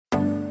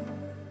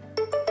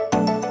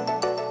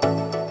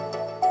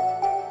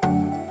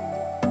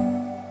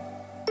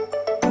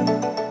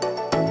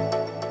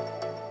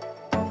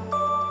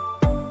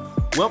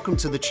Welcome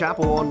to the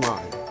Chapel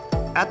Online.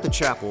 At the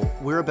Chapel,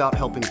 we're about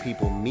helping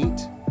people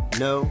meet,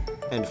 know,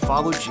 and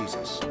follow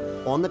Jesus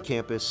on the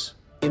campus,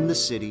 in the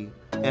city,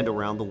 and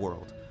around the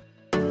world.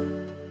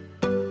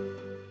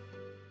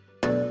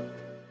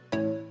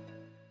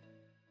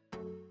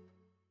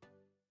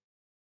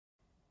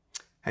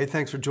 Hey,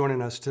 thanks for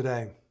joining us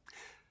today.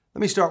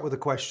 Let me start with a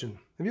question.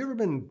 Have you ever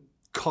been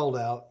called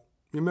out?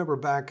 You remember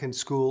back in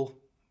school,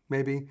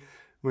 maybe,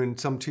 when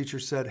some teacher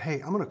said, hey,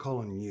 I'm going to call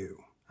on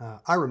you.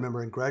 I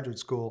remember in graduate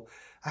school,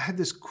 I had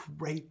this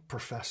great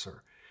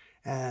professor,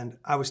 and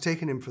I was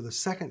taking him for the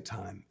second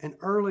time. And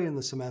early in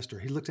the semester,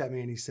 he looked at me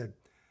and he said,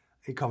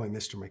 he called me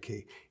Mr.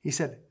 McKee. He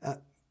said,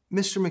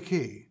 Mr.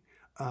 McKee,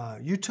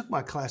 you took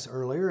my class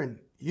earlier and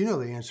you know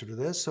the answer to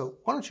this, so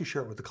why don't you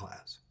share it with the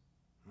class?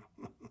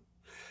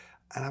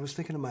 And I was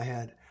thinking in my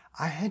head,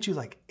 I had you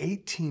like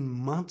 18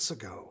 months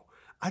ago.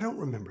 I don't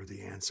remember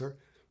the answer.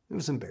 It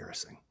was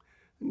embarrassing.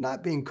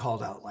 Not being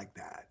called out like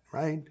that,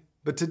 right?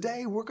 But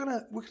today we're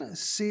gonna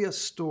see a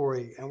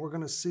story, and we're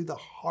gonna see the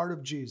heart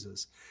of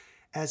Jesus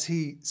as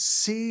he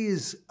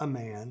sees a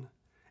man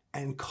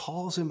and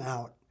calls him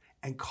out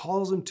and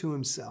calls him to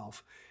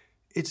himself.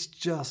 It's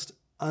just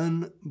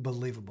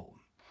unbelievable.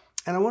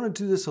 And I want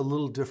to do this a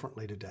little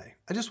differently today.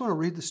 I just want to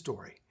read the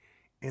story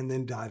and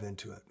then dive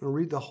into it. We'll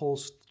read the whole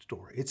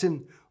story. It's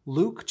in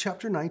Luke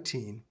chapter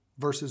 19,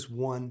 verses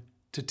 1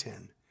 to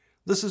 10.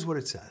 This is what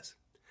it says.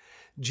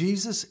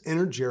 Jesus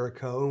entered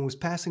Jericho and was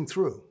passing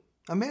through.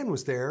 A man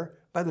was there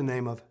by the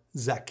name of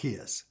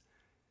Zacchaeus.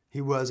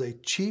 He was a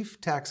chief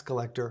tax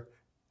collector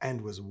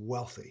and was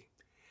wealthy.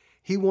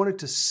 He wanted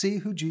to see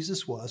who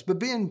Jesus was, but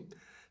being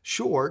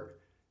short,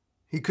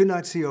 he could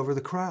not see over the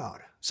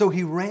crowd. So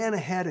he ran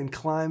ahead and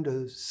climbed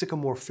a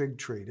sycamore fig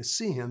tree to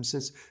see him,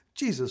 since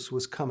Jesus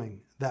was coming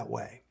that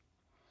way.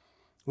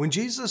 When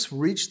Jesus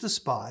reached the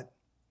spot,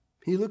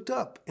 he looked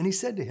up and he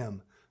said to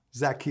him,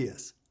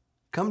 Zacchaeus,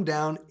 come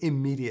down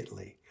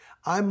immediately.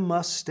 I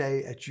must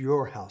stay at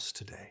your house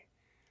today.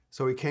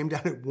 So he came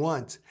down at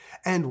once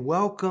and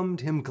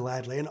welcomed him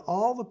gladly. And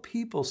all the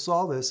people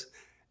saw this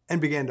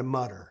and began to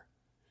mutter,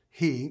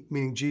 he,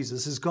 meaning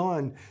Jesus, is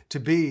gone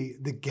to be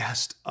the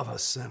guest of a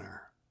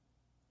sinner.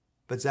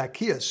 But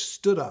Zacchaeus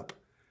stood up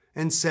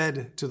and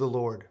said to the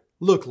Lord,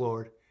 look,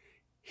 Lord,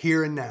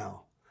 here and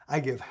now I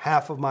give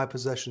half of my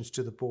possessions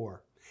to the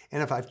poor.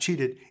 And if I've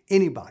cheated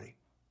anybody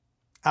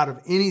out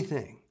of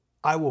anything,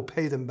 I will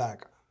pay them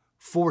back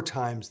 4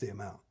 times the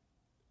amount.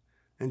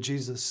 And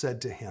Jesus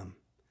said to him,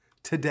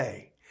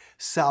 today,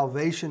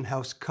 salvation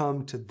has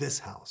come to this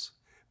house,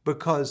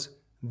 because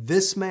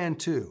this man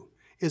too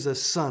is a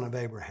son of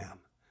Abraham.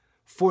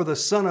 For the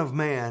Son of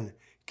Man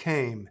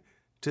came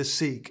to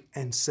seek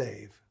and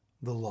save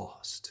the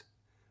lost.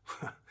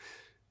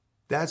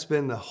 That's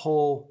been the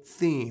whole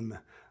theme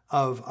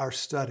of our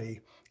study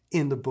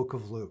in the book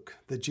of Luke,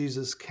 that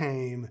Jesus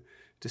came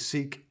to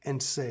seek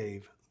and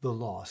save the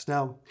lost.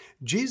 Now,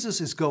 Jesus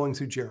is going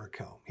through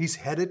Jericho. He's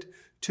headed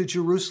to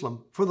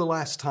Jerusalem for the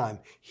last time.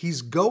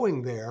 He's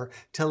going there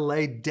to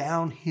lay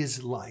down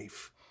his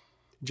life.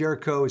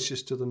 Jericho is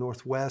just to the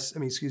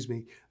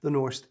the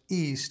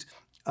northeast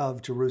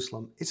of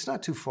Jerusalem. It's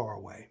not too far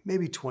away,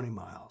 maybe 20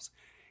 miles.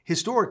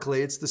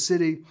 Historically, it's the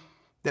city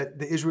that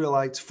the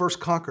Israelites first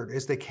conquered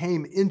as they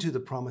came into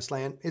the Promised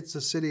Land. It's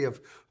a city of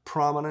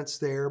prominence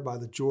there by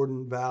the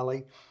Jordan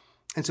Valley.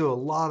 And so a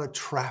lot of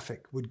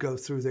traffic would go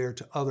through there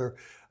to other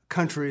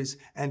countries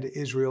and to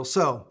Israel.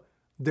 So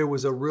there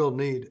was a real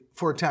need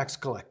for a tax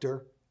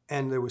collector,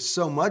 and there was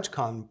so much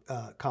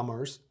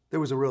commerce, there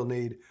was a real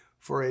need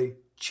for a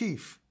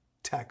chief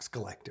tax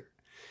collector.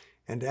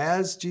 And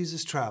as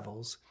Jesus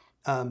travels,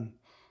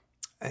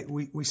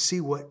 we see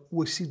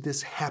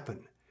this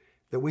happen.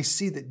 That we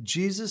see that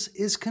Jesus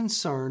is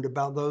concerned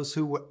about those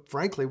who,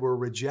 frankly, were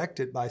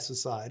rejected by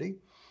society,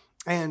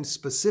 and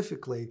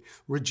specifically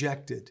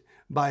rejected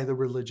by the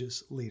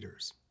religious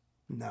leaders.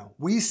 Now,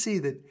 we see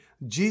that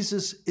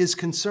Jesus is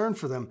concerned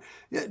for them,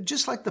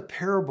 just like the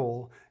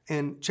parable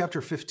in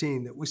chapter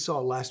 15 that we saw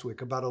last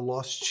week about a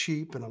lost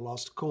sheep and a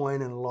lost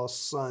coin and a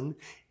lost son.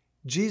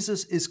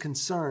 Jesus is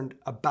concerned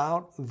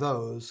about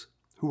those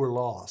who were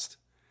lost.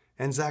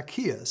 And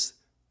Zacchaeus,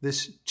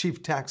 this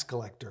chief tax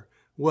collector,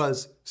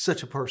 was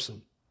such a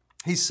person.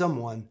 He's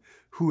someone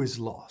who is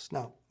lost.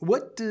 Now,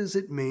 what does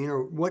it mean,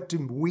 or what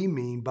do we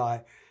mean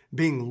by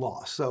being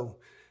lost? So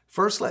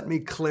first, let me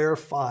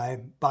clarify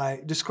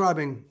by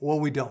describing what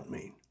we don't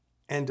mean.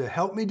 And to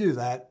help me do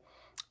that,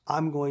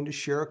 I'm going to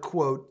share a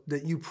quote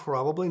that you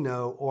probably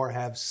know or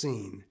have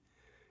seen.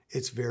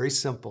 It's very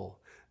simple.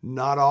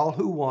 Not all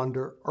who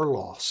wander are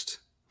lost.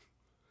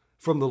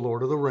 From The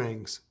Lord of the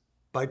Rings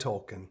by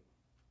Tolkien.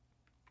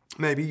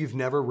 Maybe you've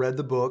never read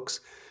the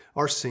books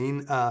or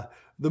seen the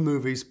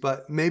movies,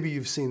 but maybe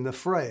you've seen the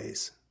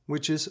phrase,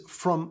 which is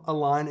from a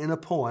line in a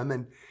poem,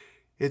 and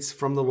it's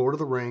from The Lord of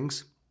the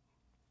Rings.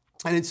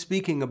 And it's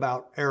speaking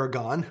about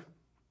Aragorn.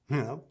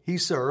 He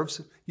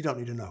serves, you don't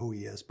need to know who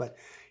he is, but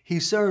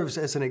he serves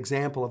as an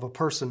example of a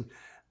person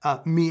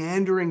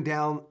meandering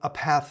down a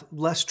path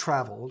less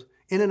traveled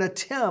in an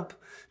attempt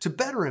to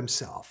better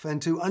himself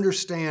and to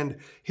understand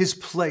his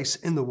place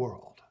in the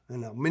world.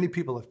 And many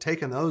people have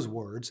taken those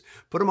words,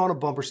 put them on a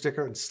bumper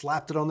sticker and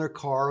slapped it on their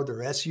car or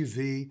their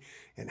SUV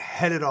and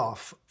headed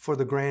off for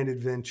the grand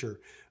adventure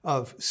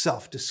of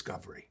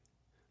self-discovery.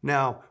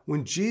 Now,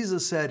 when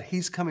Jesus said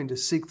he's coming to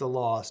seek the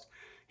lost,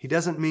 he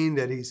doesn't mean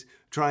that he's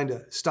trying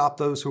to stop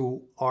those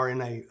who are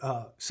in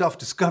a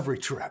self-discovery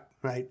trip,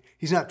 right?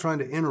 He's not trying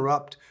to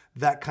interrupt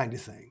that kind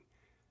of thing.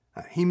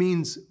 He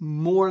means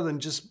more than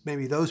just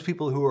maybe those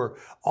people who are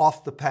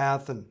off the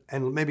path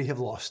and maybe have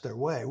lost their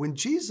way. When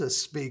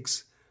Jesus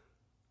speaks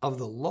of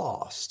the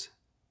lost,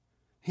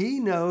 he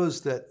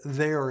knows that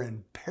they are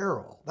in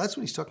peril. That's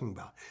what he's talking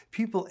about.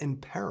 People in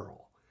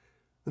peril.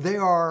 They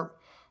are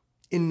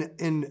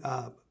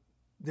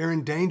they're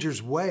in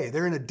danger's way.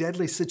 They're in a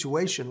deadly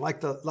situation,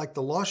 like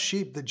the lost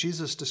sheep that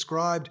Jesus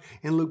described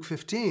in Luke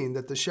 15,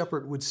 that the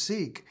shepherd would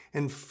seek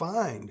and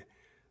find.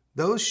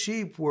 Those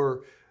sheep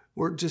were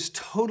just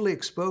totally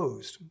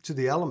exposed to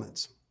the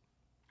elements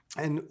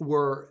and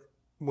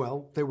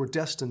they were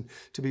destined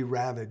to be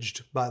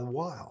ravaged by the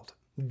wild.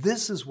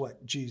 This is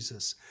what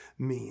Jesus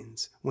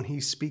means when he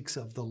speaks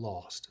of the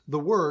lost. The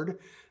word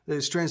that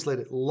is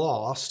translated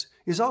lost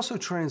is also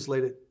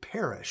translated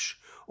perish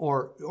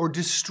or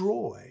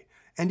destroy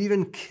and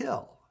even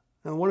kill.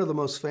 Now, one of the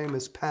most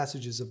famous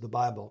passages of the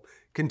Bible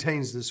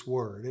contains this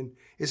word, and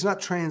it's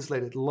not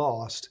translated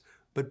lost,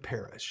 but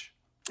perish.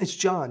 It's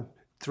John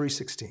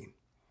 3:16.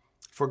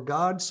 For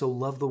God so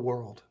loved the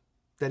world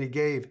that he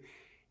gave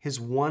his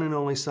one and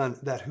only Son,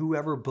 that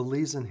whoever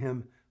believes in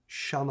him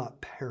shall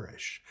not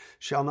perish,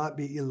 shall not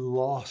be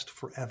lost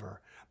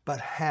forever, but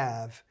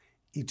have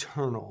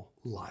eternal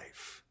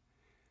life.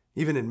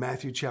 Even in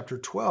Matthew chapter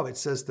 12, it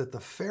says that the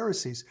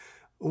Pharisees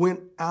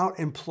went out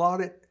and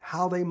plotted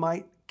how they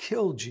might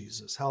kill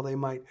Jesus, how they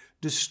might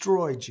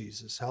destroy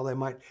Jesus, how they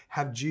might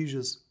have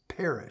Jesus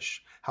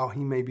perish, how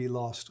he may be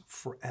lost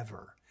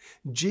forever.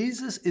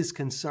 Jesus is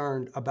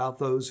concerned about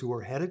those who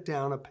are headed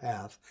down a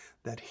path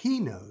that he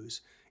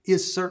knows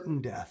is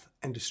certain death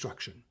and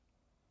destruction,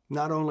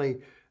 not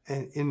only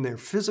in their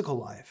physical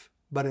life,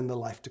 but in the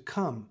life to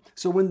come.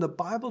 So when the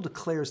Bible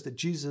declares that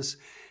Jesus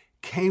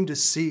came to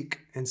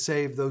seek and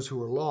save those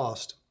who are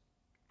lost,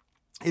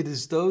 it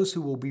is those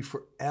who will be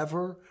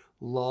forever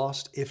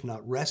lost, if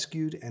not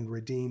rescued and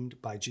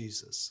redeemed by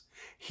Jesus.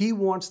 He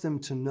wants them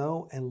to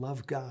know and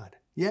love God.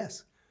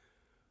 Yes,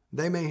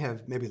 they may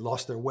have maybe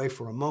lost their way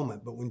for a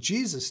moment, but when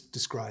Jesus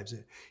describes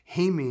it,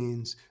 he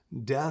means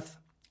death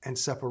and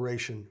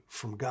separation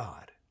from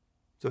God.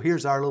 So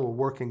here's our little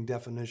working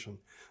definition.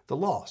 The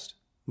lost,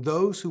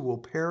 those who will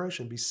perish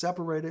and be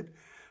separated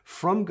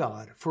from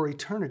God for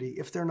eternity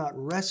if they're not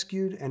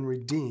rescued and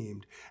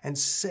redeemed and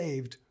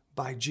saved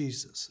by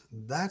Jesus.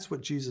 That's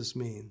what Jesus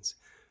means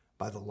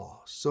by the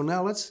lost. So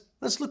now let's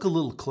look a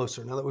little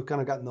closer now that we've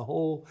kind of gotten the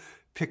whole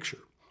picture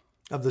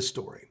of the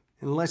story.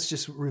 And let's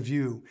just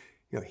review.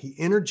 He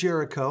entered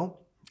Jericho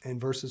in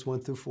verses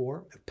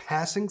 1-4,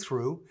 passing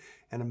through,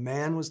 and a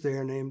man was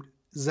there named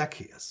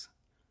Zacchaeus.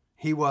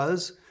 He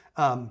was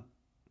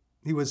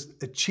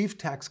a chief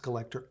tax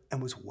collector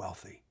and was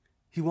wealthy.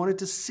 He wanted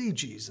to see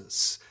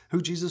Jesus,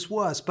 who Jesus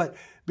was, but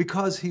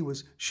because he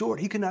was short,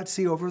 he could not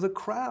see over the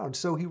crowd.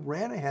 So he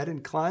ran ahead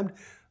and climbed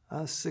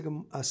a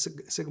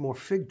sycamore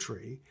fig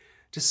tree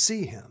to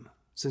see him,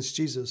 since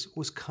Jesus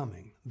was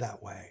coming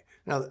that way.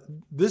 Now,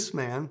 this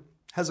man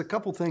has a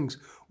couple things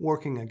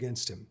working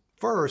against him.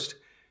 First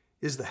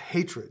is the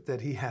hatred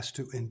that he has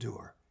to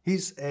endure.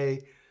 He's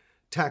a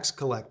tax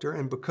collector,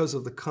 and because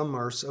of the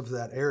commerce of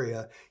that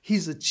area,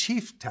 he's a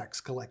chief tax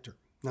collector.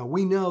 Now,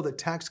 we know that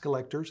tax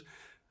collectors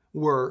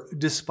were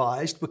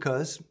despised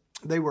because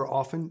they were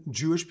often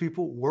Jewish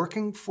people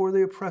working for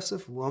the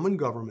oppressive Roman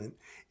government,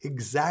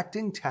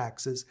 exacting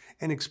taxes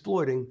and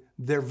exploiting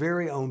their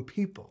very own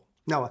people.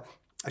 Now,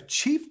 a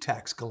chief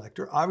tax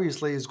collector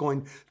obviously is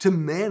going to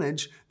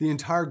manage the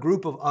entire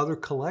group of other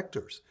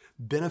collectors,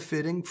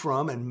 benefiting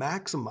from and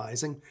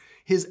maximizing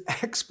his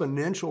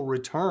exponential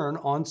return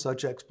on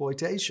such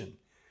exploitation.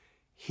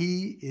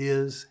 He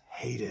is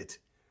hated.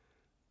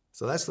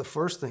 So that's the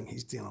first thing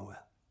he's dealing with.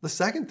 The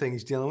second thing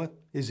he's dealing with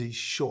is he's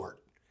short.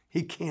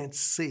 He can't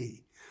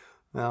see.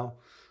 Now,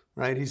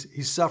 right,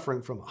 he's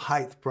suffering from a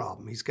height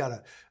problem. He's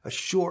got a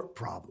short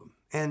problem.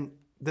 And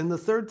then the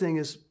third thing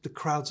is the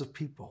crowds of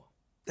people.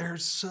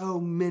 There's so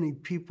many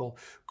people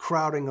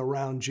crowding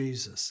around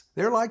Jesus.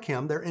 They're like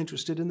him. They're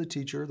interested in the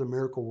teacher, the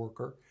miracle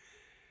worker.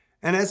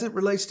 And as it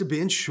relates to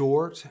being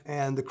short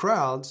and the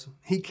crowds,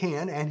 he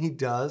can and he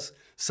does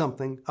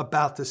something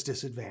about this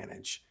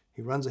disadvantage.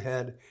 He runs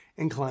ahead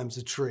and climbs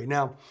a tree.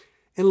 Now,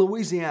 in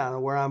Louisiana,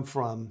 where I'm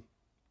from,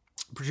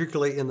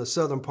 particularly in the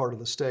southern part of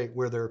the state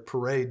where there are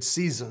parade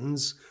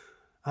seasons,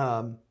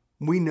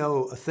 we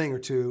know a thing or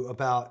two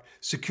about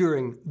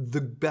securing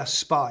the best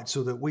spot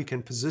so that we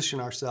can position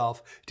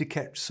ourselves to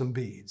catch some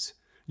beads.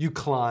 You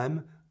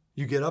climb,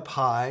 you get up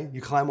high,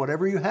 you climb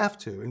whatever you have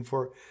to. And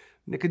for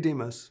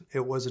Nicodemus,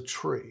 it was a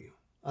tree,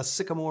 a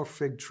sycamore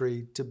fig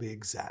tree to be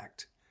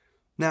exact.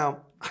 Now,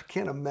 I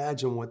can't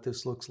imagine what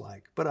this looks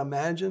like, but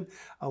imagine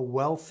a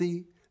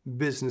wealthy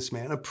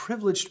businessman, a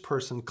privileged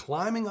person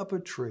climbing up a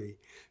tree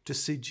to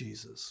see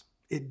Jesus.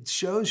 It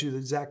shows you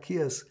that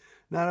Zacchaeus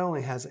not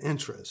only has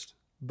interest,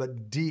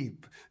 but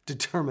deep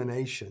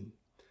determination.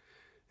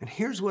 And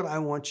here's what I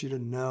want you to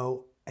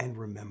know and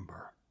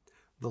remember.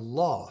 The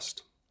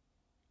lost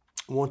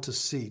want to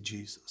see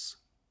Jesus.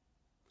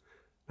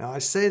 Now, I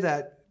say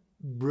that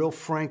real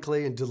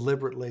frankly and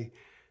deliberately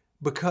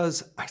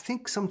because I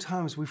think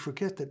sometimes we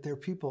forget that there are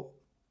people,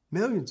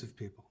 millions of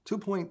people,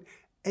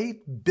 2.8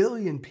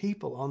 billion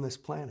people on this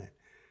planet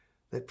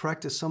that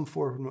practice some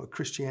form of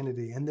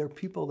Christianity, and there are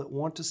people that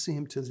want to see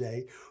him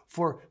today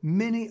for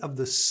many of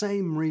the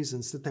same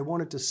reasons that they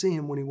wanted to see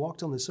him when he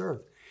walked on this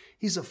earth.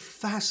 He's a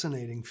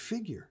fascinating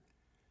figure.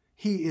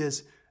 He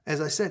is, as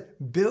I said,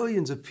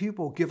 billions of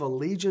people give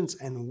allegiance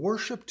and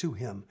worship to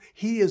him.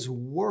 He is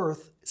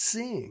worth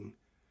seeing.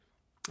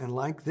 And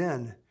like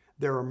then,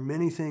 there are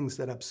many things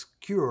that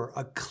obscure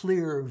a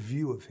clear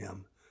view of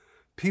him.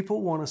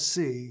 People want to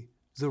see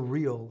the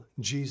real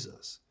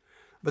Jesus.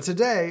 But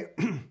today,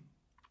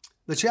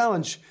 the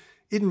challenge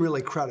isn't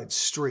really crowded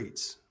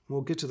streets. We'll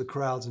get to the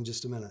crowds in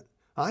just a minute.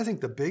 I think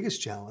the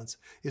biggest challenge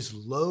is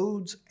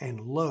loads and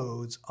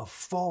loads of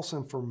false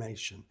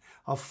information,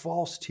 of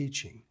false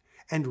teaching,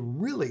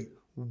 and really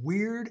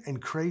weird and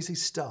crazy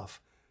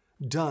stuff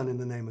done in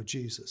the name of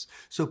Jesus.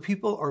 So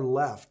people are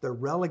left, they're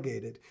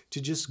relegated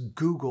to just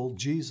Google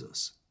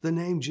Jesus, the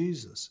name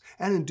Jesus.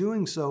 And in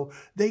doing so,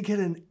 they get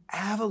an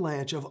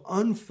avalanche of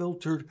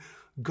unfiltered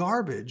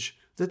garbage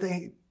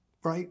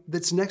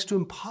that's next to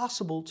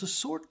impossible to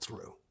sort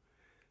through.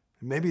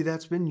 And maybe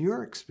that's been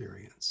your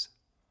experience.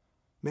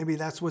 Maybe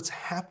that's what's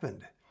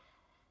happened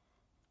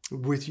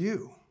with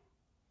you.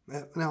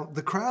 Now,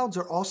 the crowds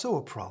are also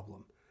a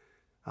problem.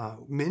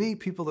 Many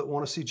people that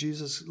want to see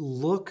Jesus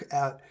look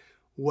at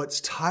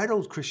what's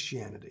titled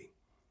Christianity,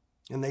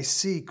 and they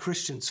see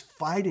Christians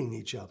fighting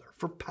each other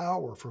for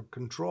power, for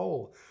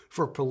control,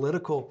 for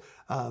political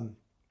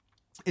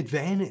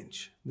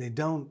advantage. They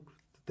don't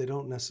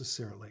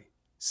necessarily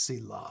see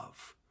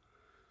love,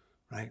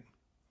 right?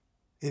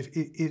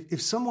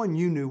 If someone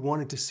you knew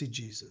wanted to see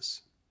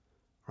Jesus,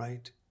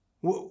 right,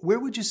 where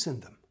would you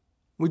send them?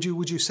 Would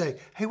you say,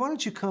 hey, why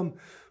don't you come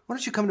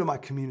to my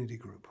community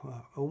group?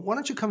 Why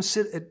don't you come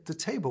sit at the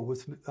table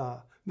with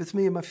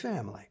me and my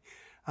family?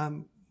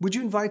 Would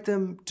you invite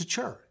them to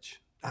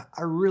church?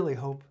 I really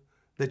hope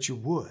that you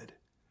would.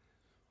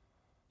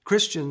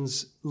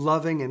 Christians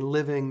loving and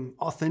living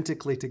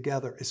authentically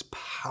together is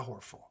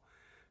powerful.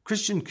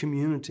 Christian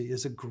community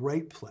is a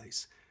great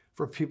place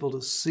for people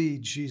to see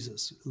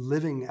Jesus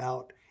living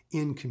out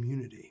in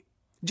community.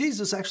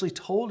 Jesus actually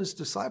told his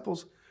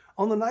disciples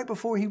on the night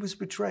before he was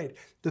betrayed,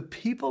 the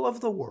people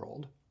of the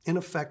world, in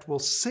effect, will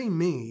see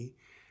me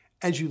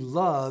as you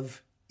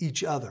love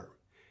each other.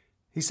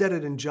 He said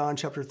it in John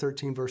chapter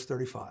 13, verse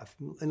 35.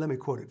 And let me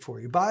quote it for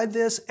you. By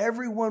this,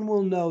 everyone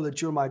will know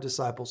that you're my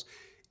disciples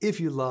if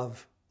you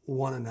love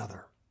one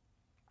another.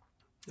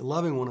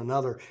 Loving one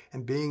another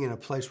and being in a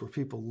place where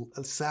people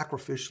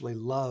sacrificially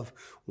love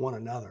one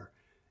another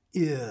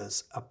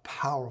is a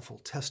powerful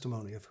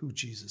testimony of who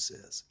Jesus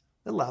is.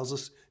 It allows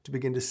us to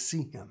begin to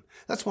see him.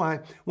 That's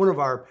why one of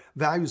our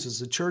values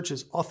as a church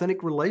is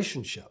authentic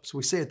relationships.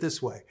 We say it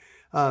this way.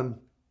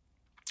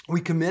 We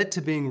commit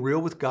to being real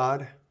with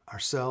God,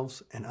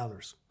 ourselves, and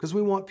others, because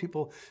we want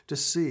people to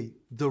see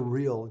the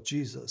real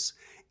Jesus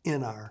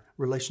in our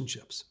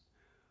relationships.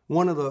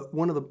 One of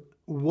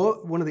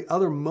the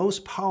other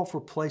most powerful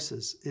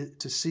places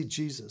to see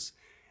Jesus,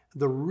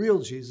 the real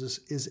Jesus,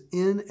 is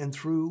in and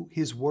through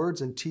his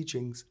words and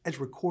teachings as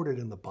recorded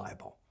in the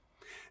Bible.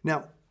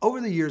 Now,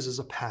 over the years as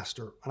a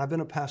pastor, and I've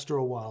been a pastor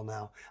a while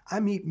now, I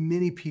meet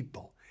many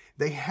people.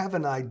 They have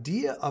an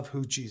idea of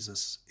who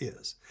Jesus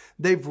is.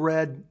 They've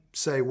read,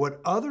 say, what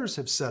others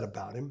have said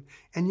about him,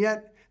 and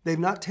yet they've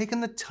not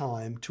taken the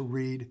time to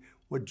read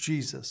what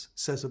Jesus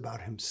says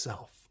about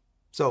himself.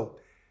 So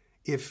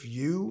if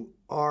you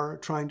are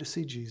trying to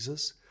see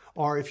Jesus,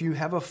 or if you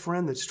have a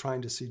friend that's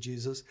trying to see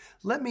Jesus,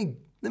 let me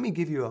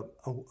give you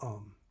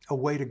a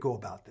way to go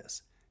about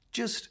this.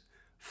 Just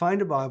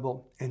find a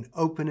Bible and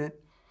open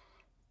it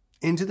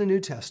into the New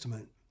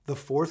Testament, the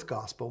fourth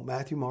gospel,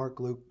 Matthew, Mark,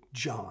 Luke,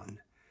 John,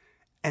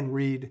 and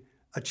read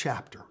a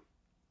chapter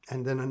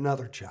and then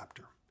another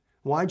chapter.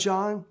 Why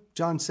John?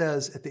 John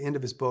says at the end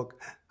of his book,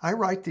 I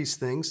write these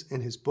things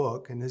in his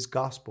book and his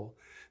gospel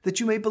that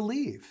you may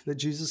believe that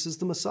Jesus is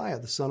the Messiah,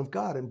 the Son of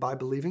God, and by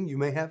believing you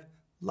may have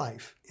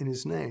life in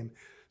his name.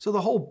 So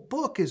the whole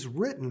book is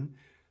written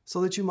so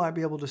that you might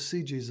be able to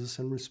see Jesus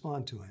and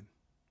respond to him.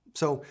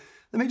 So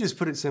let me just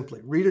put it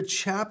simply. Read a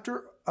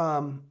chapter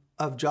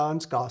of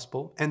John's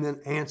gospel and then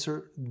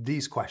answer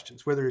these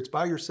questions, whether it's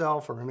by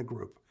yourself or in a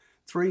group.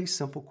 3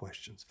 simple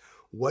questions.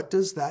 What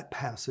does that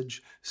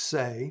passage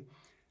say,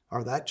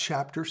 or that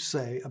chapter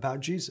say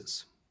about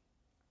Jesus?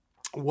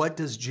 What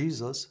does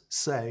Jesus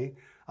say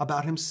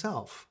about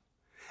himself?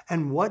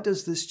 And what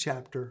does this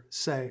chapter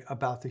say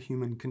about the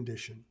human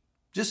condition?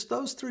 Just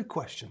those 3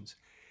 questions.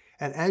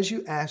 And as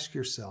you ask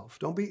yourself,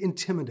 don't be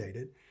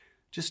intimidated.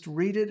 Just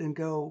read it and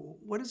go,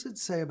 what does it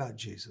say about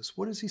Jesus?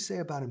 What does he say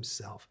about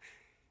himself?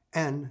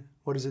 And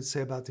what does it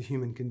say about the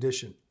human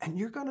condition? And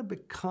you're going to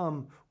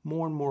become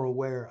more and more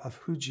aware of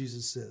who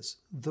Jesus is,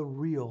 the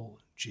real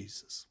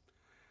Jesus.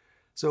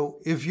 So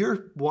if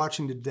you're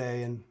watching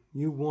today and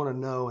you want to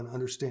know and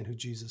understand who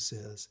Jesus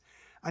is,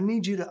 I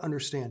need you to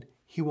understand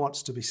he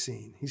wants to be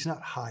seen. He's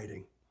not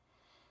hiding.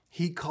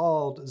 He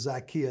called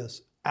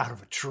Zacchaeus out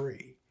of a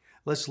tree.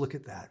 Let's look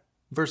at that.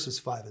 Verses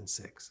 5 and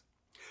 6.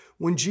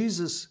 When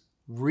Jesus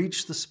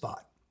reached the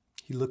spot,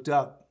 he looked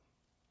up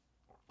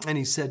and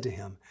he said to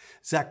him,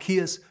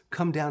 Zacchaeus,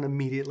 come down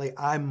immediately.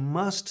 I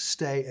must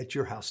stay at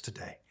your house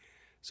today.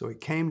 So he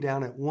came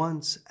down at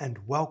once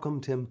and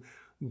welcomed him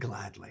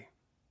gladly.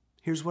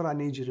 Here's what I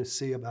need you to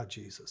see about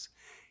Jesus.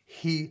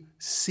 He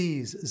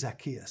sees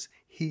Zacchaeus.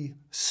 He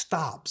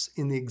stops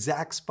in the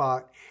exact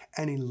spot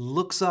and he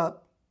looks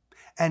up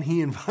and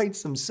he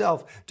invites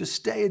himself to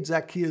stay at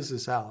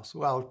Zacchaeus' house.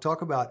 Well,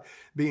 talk about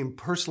being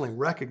personally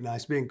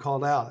recognized, being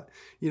called out.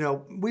 You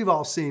know, we've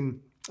all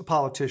seen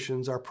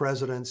politicians, our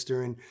presidents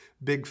during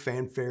big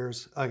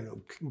fanfares,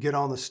 get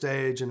on the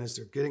stage, and as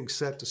they're getting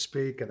set to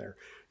speak and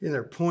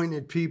they're pointing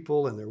at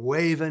people and they're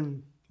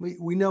waving.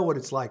 We know what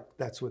it's like.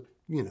 That's what,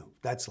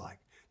 that's like.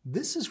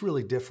 This is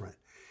really different.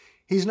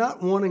 He's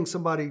not wanting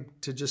somebody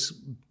to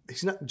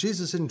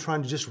Jesus isn't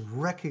trying to just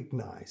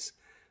recognize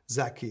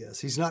Zacchaeus.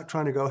 He's not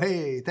trying to go,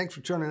 hey, thanks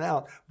for turning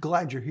out.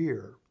 Glad you're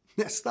here.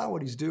 That's not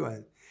what he's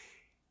doing.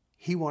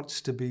 He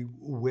wants to be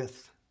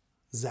with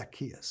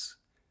Zacchaeus.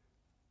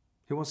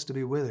 He wants to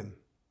be with him.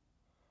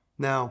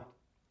 Now,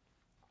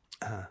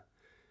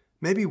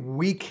 maybe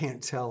we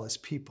can't tell as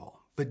people,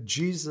 but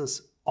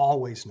Jesus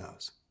always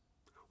knows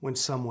when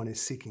someone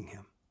is seeking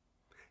him.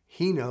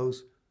 He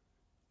knows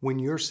when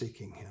you're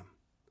seeking him.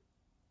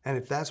 And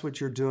if that's what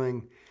you're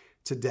doing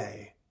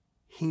today,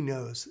 he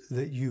knows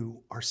that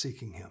you are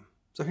seeking him.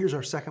 So here's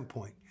our second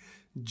point.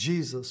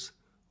 Jesus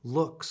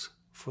looks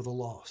for the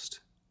lost.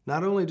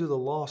 Not only do the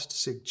lost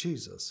seek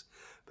Jesus,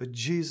 but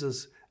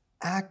Jesus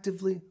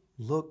actively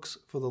looks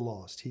for the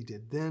lost. He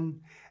did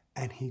then,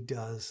 and he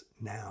does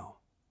now.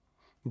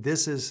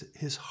 This is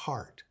his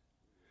heart.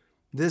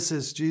 This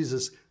is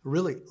Jesus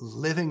really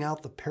living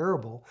out the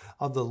parable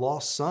of the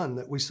lost son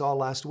that we saw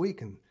last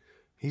week. And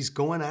he's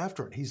going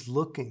after it. He's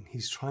looking.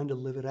 He's trying to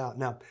live it out.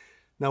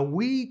 Now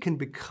we can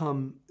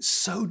become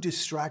so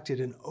distracted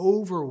and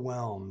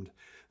overwhelmed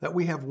that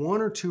we have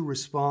one or two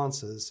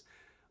responses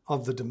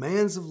of the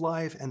demands of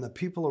life and the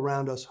people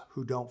around us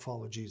who don't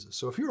follow Jesus.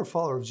 So if you're a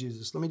follower of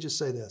Jesus, let me just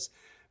say this.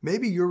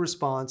 Maybe your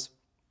response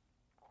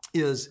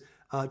is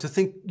to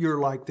think you're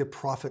like the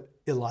prophet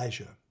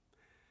Elijah.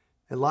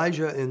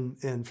 Elijah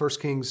in 1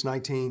 Kings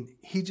 19,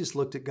 he just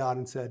looked at God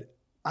and said,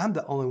 I'm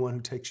the only one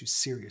who takes you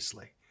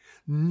seriously.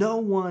 No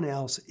one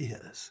else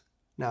is.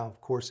 Now,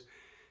 of course,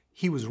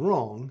 he was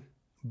wrong,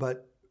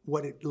 but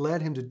what it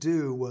led him to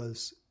do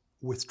was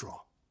withdraw.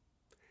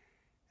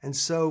 And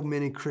so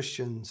many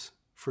Christians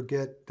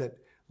forget that,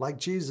 like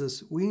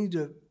Jesus, we need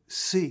to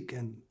seek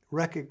and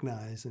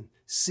recognize and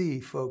see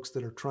folks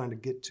that are trying to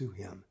get to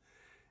him,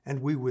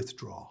 and we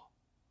withdraw.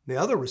 The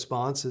other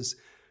response is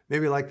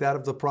maybe like that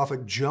of the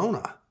prophet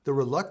Jonah, the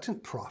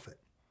reluctant prophet.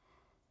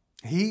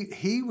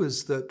 He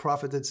was the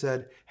prophet that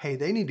said, hey,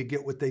 they need to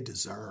get what they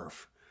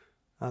deserve,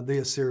 the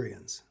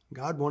Assyrians.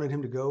 God wanted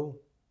him to go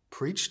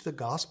preach the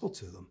gospel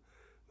to them.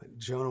 But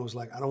Jonah was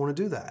like, I don't want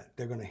to do that.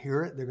 They're going to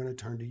hear it. They're going to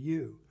turn to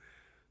you.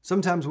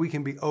 Sometimes we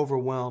can be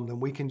overwhelmed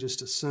and we can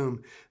just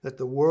assume that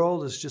the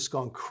world has just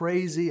gone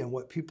crazy and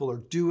what people are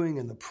doing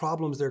and the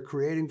problems they're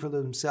creating for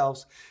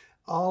themselves,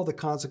 all the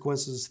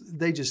consequences,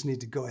 they just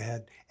need to go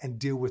ahead and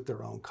deal with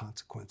their own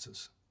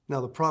consequences. Now,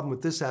 the problem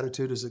with this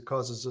attitude is it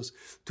causes us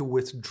to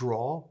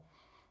withdraw,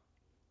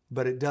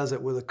 but it does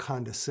it with a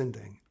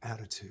condescending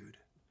attitude.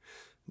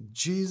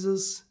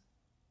 Jesus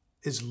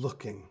is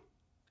looking,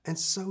 and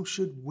so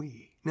should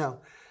we.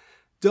 Now,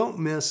 don't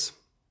miss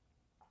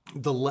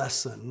the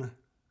lesson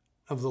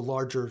of the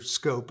larger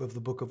scope of the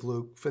book of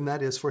Luke, and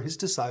that is for his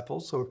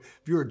disciples. So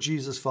if you're a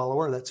Jesus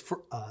follower, that's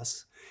for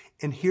us.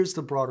 And here's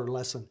the broader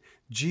lesson.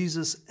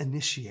 Jesus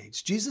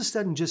initiates. Jesus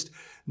doesn't just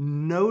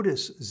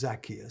notice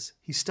Zacchaeus.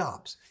 He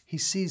stops. He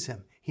sees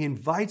him. He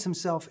invites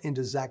himself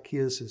into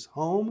Zacchaeus'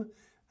 home,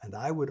 and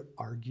I would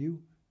argue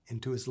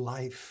into his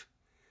life.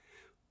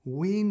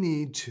 We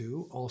need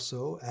to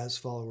also, as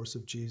followers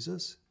of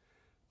Jesus,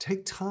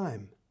 take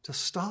time to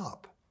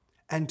stop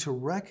and to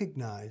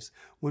recognize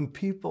when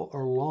people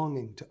are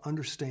longing to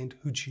understand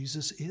who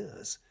Jesus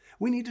is.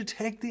 We need to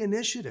take the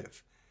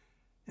initiative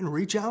and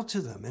reach out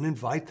to them and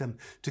invite them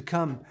to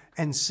come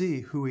and see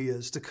who he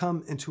is, to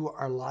come into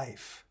our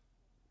life.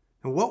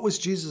 And what was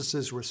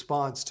Jesus'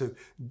 response to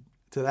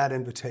that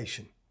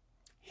invitation?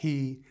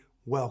 He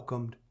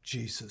welcomed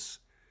Jesus.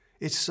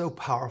 It's so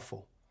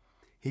powerful.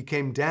 He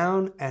came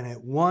down and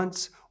at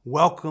once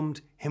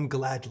welcomed him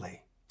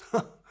gladly.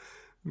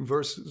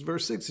 Verse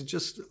 6, it's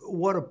just,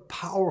 what a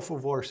powerful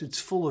verse. It's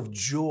full of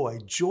joy,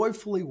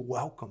 joyfully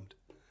welcomed.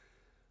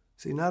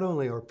 See, not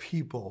only are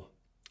people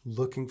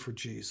looking for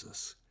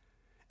Jesus,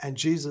 and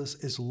Jesus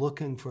is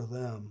looking for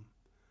them.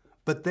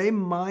 But they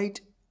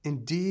might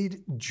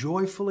indeed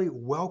joyfully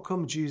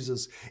welcome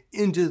Jesus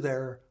into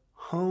their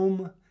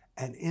home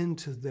and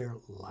into their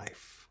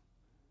life,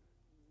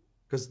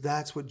 because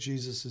that's what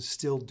Jesus is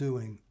still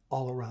doing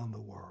all around the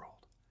world.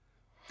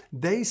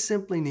 They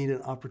simply need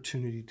an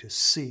opportunity to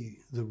see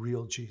the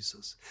real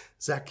Jesus.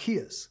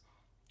 Zacchaeus,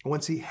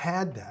 once he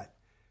had that,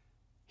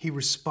 he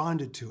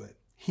responded to it.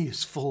 He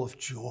is full of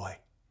joy.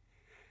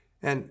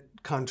 And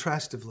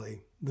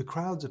contrastively, the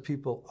crowds of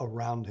people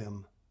around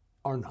him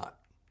are not.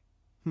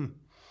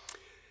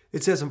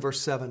 It says in verse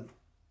 7,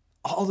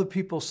 all the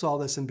people saw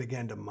this and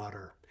began to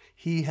mutter,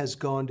 he has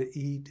gone to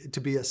be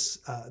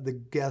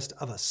the guest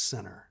of a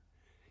sinner.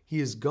 He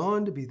is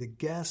gone to be the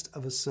guest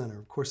of a sinner.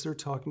 Of course, they're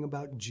talking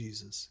about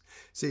Jesus.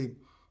 See,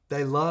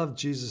 they love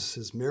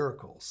Jesus'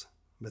 miracles,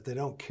 but they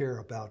don't care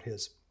about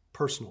his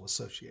personal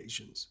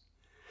associations.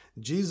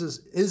 Jesus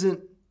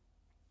isn't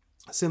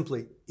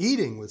simply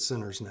eating with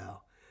sinners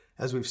now,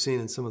 as we've seen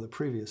in some of the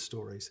previous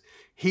stories.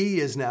 He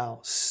is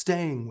now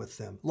staying with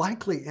them,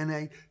 likely in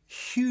a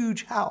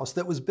huge house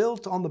that was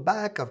built on the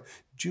back of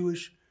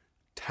Jewish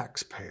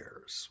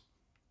taxpayers.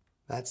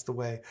 That's the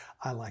way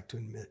I like to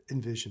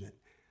envision it.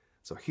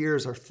 So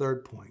here's our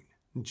third point.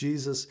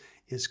 Jesus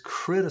is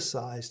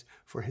criticized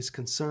for his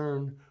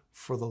concern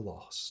for the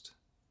lost.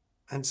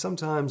 And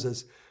sometimes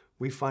as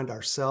we find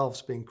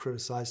ourselves being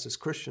criticized as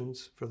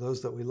Christians for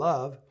those that we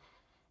love,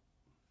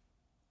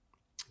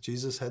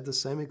 Jesus had the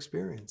same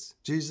experience.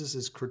 Jesus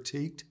is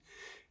critiqued.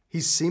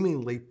 He's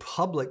seemingly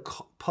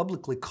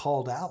publicly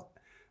called out,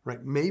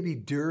 right? Maybe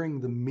during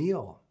the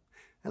meal.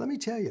 And let me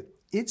tell you,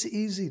 it's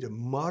easy to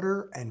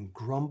mutter and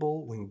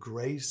grumble when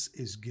grace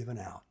is given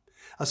out,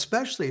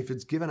 especially if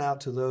it's given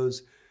out to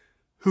those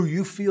who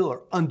you feel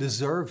are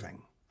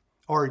undeserving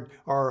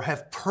or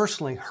have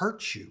personally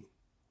hurt you.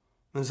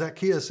 And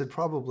Zacchaeus had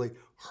probably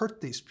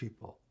hurt these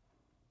people.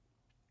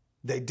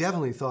 They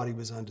definitely thought he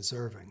was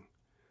undeserving.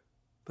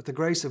 But the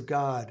grace of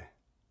God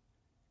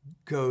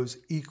goes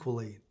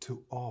equally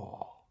to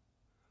all.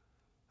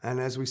 And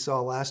as we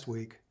saw last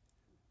week,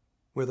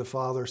 where the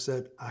Father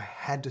said, I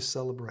had to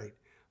celebrate,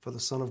 for the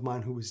Son of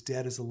mine who was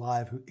dead is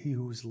alive, he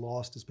who was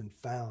lost has been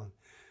found.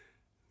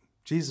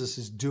 Jesus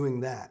is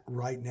doing that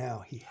right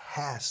now. He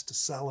has to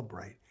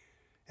celebrate.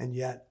 And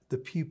yet the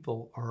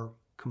people are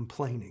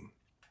complaining.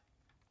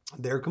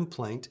 Their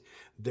complaint,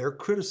 their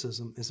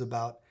criticism is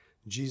about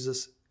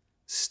Jesus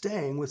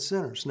staying with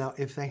sinners. Now,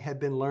 if they had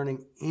been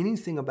learning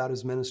anything about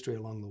his ministry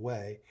along the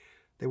way,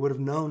 they would have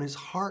known his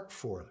heart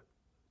for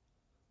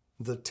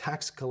the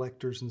tax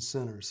collectors and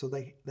sinners. So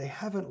they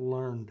haven't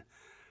learned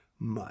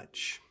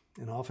much.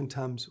 And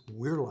oftentimes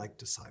we're like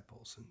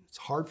disciples, and it's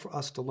hard for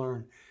us to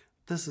learn.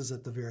 This is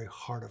at the very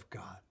heart of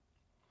God.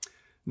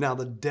 Now,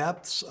 the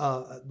depth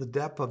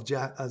of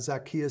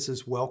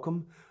Zacchaeus'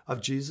 welcome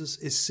of Jesus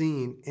is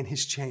seen in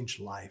his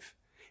changed life.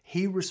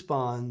 He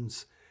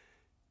responds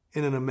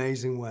in an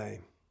amazing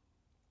way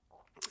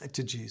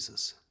to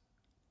Jesus.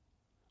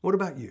 What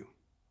about you?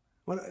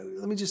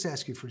 Let me just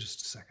ask you for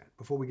just a second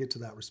before we get to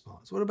that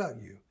response. What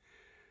about you?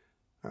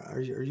 Are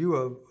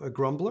you a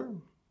grumbler?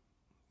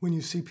 When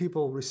you see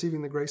people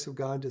receiving the grace of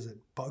God, does it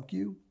bug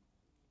you?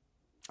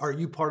 Are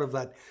you part of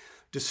that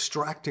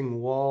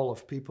distracting wall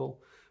of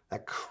people,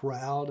 that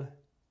crowd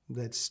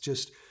that's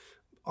just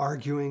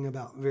arguing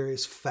about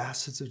various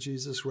facets of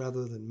Jesus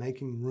rather than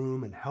making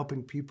room and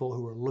helping people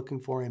who are looking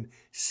for him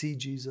see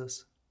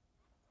Jesus?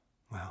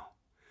 Well,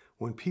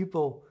 when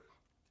people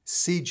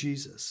see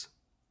Jesus,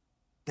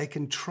 they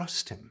can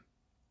trust him,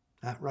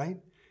 right?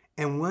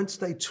 And once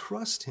they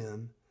trust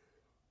him,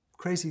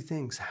 crazy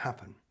things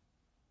happen.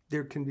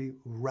 There can be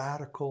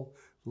radical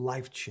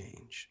life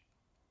change.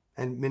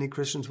 And many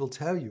Christians will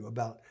tell you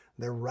about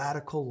their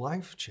radical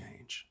life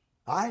change.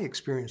 I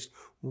experienced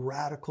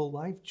radical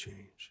life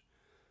change,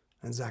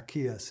 and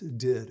Zacchaeus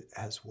did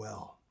as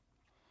well.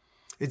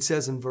 It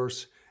says in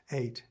verse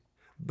 8,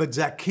 but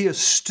Zacchaeus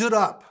stood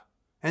up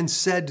and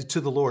said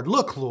to the Lord,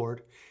 look,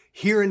 Lord,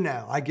 here and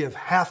now I give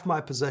half my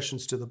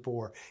possessions to the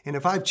poor. And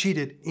if I've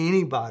cheated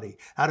anybody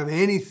out of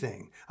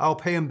anything, I'll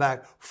pay him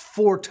back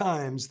 4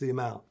 times the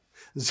amount.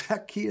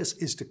 Zacchaeus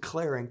is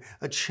declaring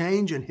a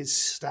change in his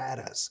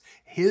status.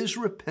 His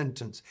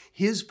repentance,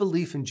 his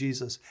belief in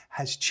Jesus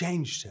has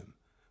changed him.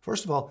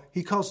 First of all,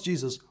 he calls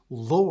Jesus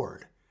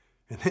Lord,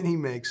 and then he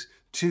makes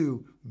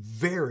 2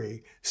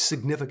 very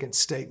significant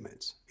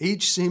statements,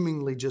 each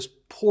seemingly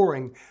just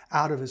pouring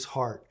out of his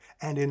heart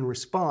and in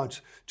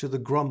response to the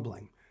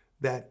grumbling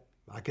that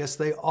I guess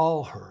they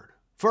all heard.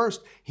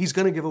 First, he's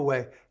going to give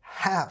away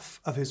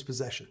half of his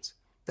possessions.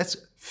 That's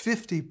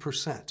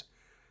 50%.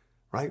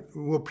 Right?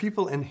 Well,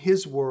 people in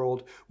his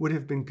world would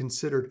have been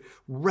considered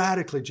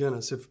radically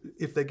generous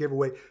if they gave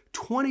away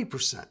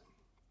 20%.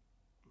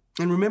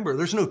 And remember,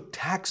 there's no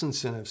tax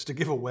incentives to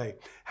give away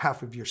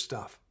half of your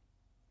stuff.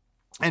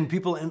 And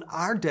people in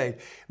our day,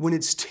 when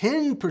it's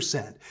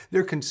 10%,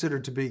 they're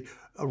considered to be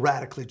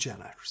radically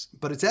generous.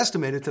 But it's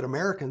estimated that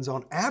Americans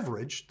on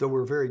average, though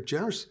we're very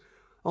generous,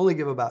 only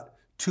give about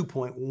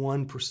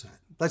 2.1%.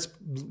 That's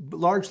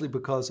largely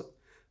because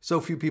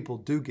so few people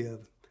do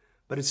give,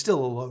 but it's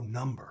still a low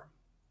number.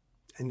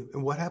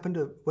 And what happened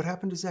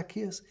to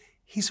Zacchaeus?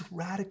 He's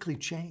radically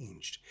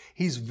changed.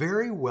 He's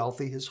very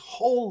wealthy. His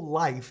whole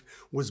life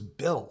was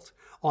built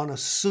on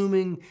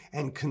assuming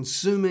and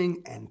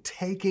consuming and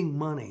taking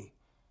money.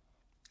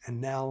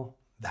 And now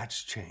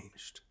that's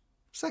changed.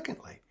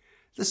 Secondly,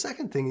 the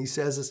second thing he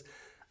says is,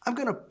 I'm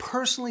going to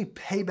personally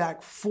pay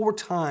back 4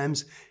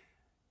 times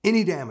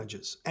any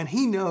damages. And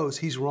he knows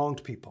he's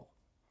wronged people.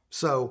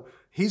 So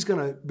he's going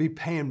to be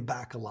paying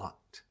back a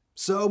lot.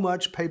 So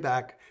much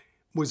payback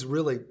was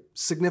really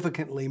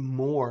significantly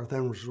more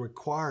than was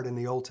required in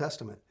the Old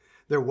Testament.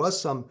 There was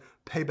some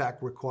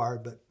payback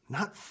required, but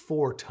not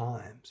 4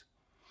 times.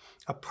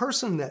 A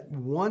person that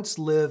once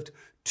lived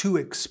to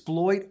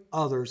exploit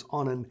others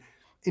on an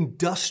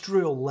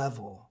industrial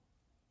level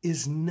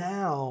is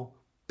now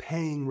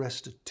paying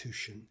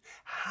restitution.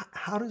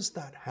 How does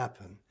that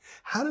happen?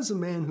 How does a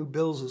man who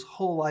builds his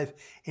whole life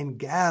in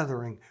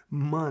gathering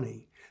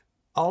money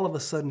all of a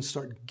sudden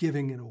start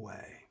giving it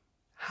away?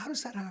 How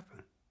does that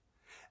happen?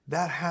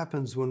 That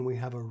happens when we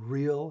have a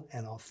real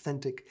and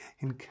authentic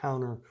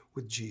encounter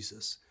with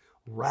Jesus.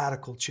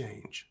 Radical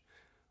change.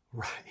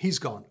 He's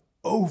gone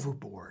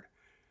overboard.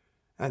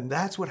 And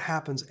that's what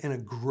happens in a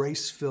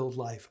grace-filled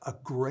life, a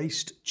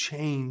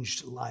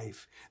grace-changed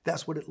life.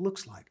 That's what it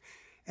looks like.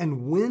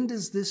 And when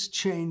does this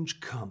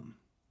change come?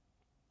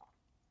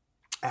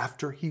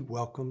 After he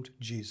welcomed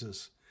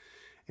Jesus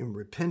and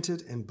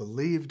repented and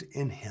believed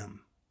in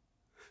him.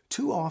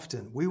 Too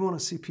often, we want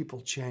to see people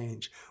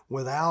change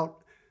without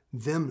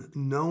them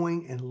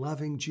knowing and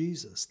loving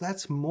Jesus.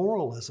 That's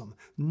moralism,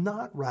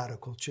 not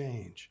radical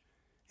change.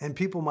 And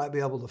people might be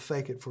able to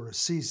fake it for a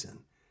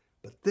season,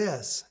 but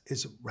this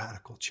is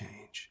radical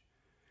change.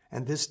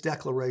 And this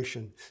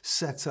declaration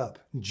sets up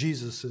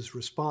Jesus'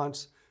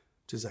 response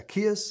to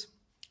Zacchaeus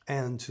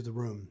and to the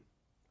room.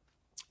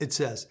 It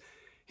says,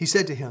 he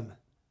said to him,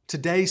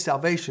 today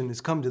salvation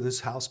has come to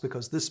this house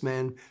because this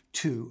man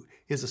too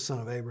is a son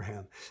of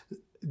Abraham.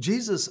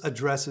 Jesus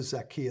addresses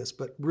Zacchaeus,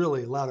 but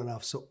really loud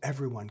enough so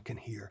everyone can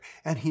hear.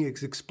 And he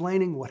is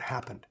explaining what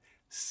happened.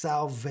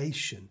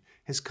 Salvation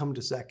has come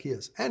to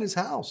Zacchaeus and his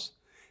house.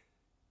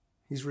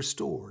 He's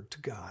restored to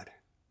God.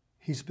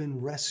 He's been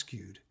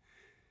rescued.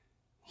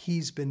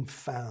 He's been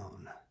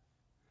found.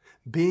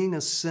 Being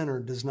a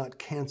sinner does not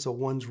cancel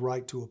one's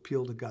right to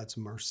appeal to God's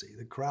mercy.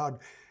 The crowd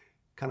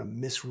kind of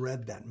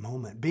misread that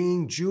moment.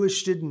 Being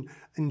Jewish didn't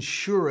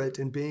ensure it,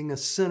 and being a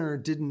sinner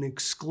didn't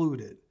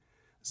exclude it.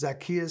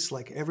 Zacchaeus,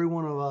 like every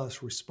one of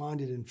us,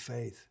 responded in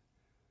faith,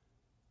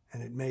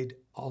 and it made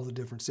all the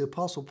difference. The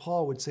Apostle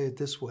Paul would say it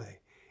this way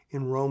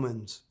in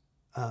Romans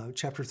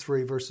chapter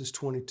 3, verses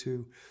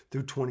 22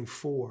 through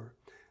 24,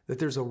 that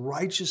there's a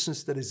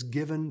righteousness that is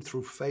given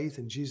through faith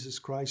in Jesus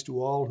Christ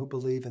to all who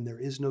believe, and there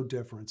is no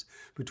difference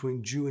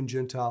between Jew and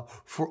Gentile,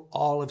 for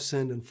all have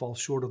sinned and fall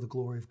short of the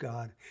glory of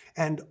God,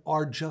 and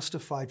are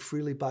justified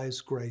freely by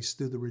his grace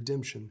through the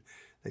redemption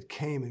that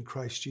came in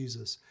Christ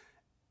Jesus.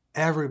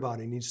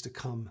 Everybody needs to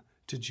come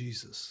to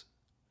Jesus.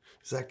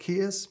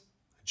 Zacchaeus,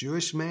 a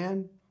Jewish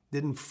man,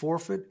 didn't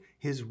forfeit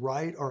his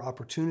right or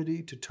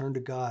opportunity to turn to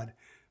God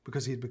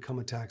because he had become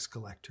a tax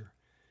collector.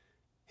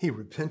 He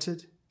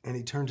repented and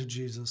he turned to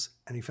Jesus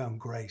and he found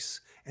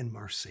grace and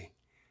mercy,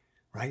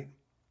 right?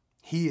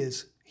 He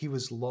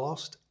was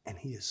lost and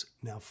he is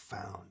now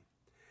found.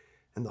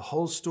 And the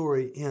whole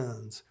story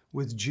ends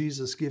with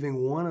Jesus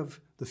giving one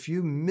of the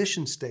few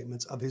mission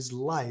statements of his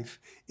life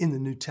in the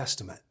New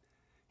Testament.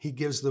 He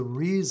gives the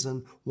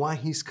reason why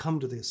he's come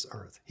to this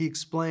earth. He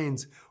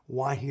explains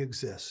why he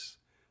exists.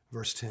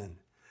 Verse 10,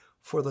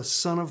 for the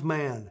Son of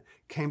Man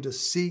came to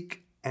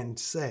seek and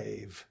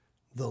save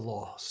the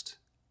lost.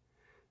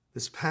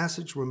 This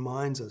passage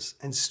reminds us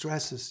and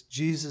stresses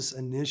Jesus'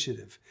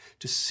 initiative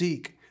to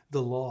seek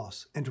the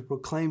lost and to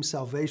proclaim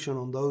salvation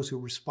on those who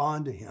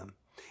respond to him.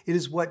 It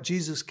is what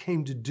Jesus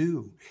came to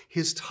do.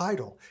 His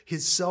title,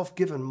 his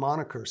self-given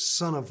moniker,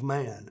 Son of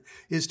Man,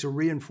 is to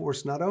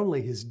reinforce not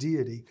only his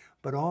deity,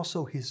 but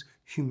also his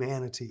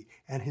humanity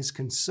and his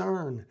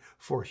concern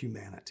for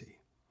humanity.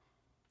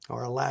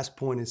 Our last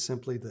point is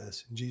simply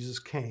this: Jesus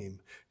came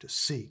to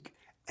seek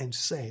and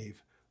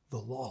save the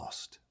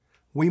lost.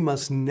 We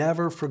must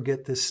never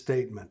forget this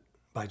statement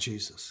by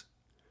Jesus.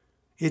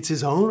 It's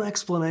his own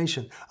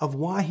explanation of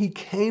why he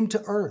came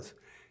to earth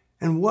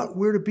and what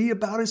we're to be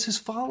about as his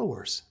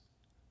followers,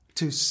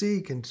 to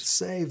seek and to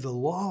save the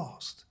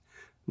lost.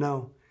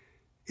 Now,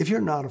 if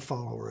you're not a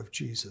follower of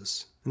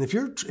Jesus, and if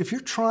you're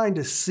trying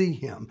to see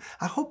him,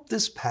 I hope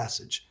this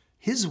passage,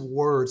 his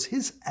words,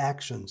 his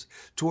actions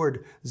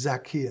toward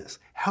Zacchaeus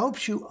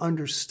helps you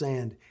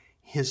understand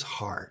his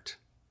heart.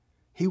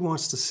 He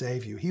wants to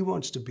save you. He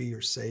wants to be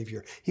your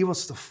Savior. He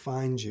wants to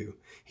find you.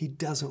 He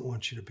doesn't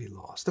want you to be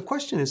lost. The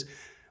question is,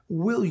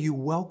 will you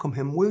welcome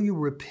him? Will you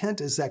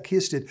repent as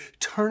Zacchaeus did,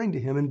 turning to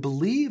him and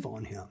believe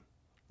on him?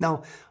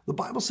 Now, the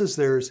Bible says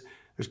there's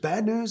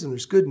bad news and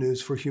there's good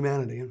news for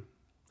humanity.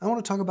 I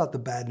want to talk about the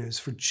bad news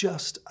for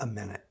just a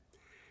minute.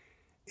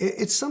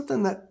 It's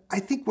something that I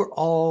think we're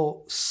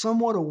all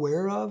somewhat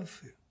aware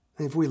of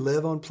if we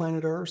live on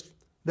planet Earth,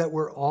 that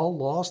we're all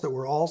lost, that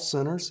we're all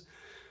sinners,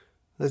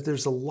 that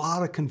there's a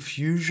lot of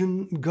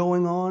confusion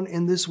going on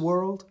in this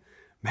world.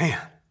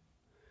 Man.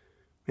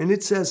 And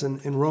it says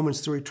in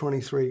Romans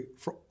 3:23,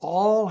 for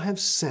all have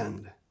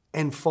sinned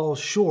and fall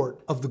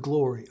short of the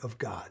glory of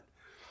God.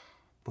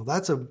 Well,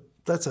 that's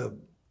a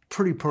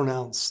pretty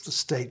pronounced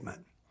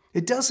statement.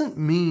 It doesn't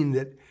mean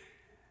that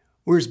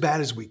we're as bad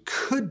as we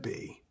could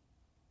be.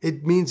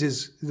 It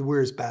means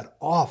we're as bad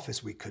off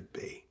as we could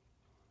be.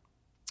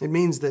 It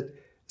means that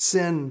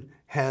sin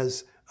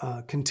has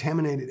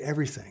contaminated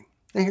everything.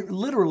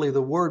 Literally,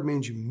 the word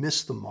means you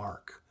miss the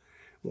mark.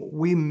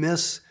 We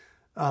miss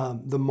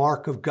the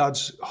mark of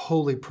God's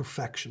holy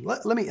perfection.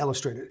 Let me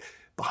illustrate it.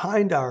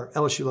 Behind our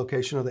LSU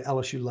location, or the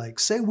LSU lake,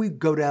 say we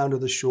go down to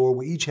the shore.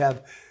 We each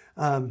have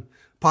a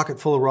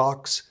pocket full of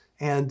rocks,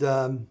 and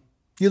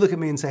you look at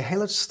me and say, hey,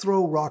 let's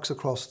throw rocks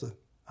across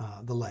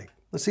the lake.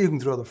 Let's see who can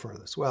throw the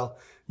furthest. Well,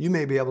 you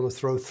may be able to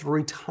throw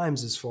 3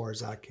 times as far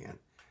as I can,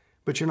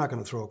 but you're not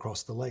going to throw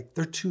across the lake.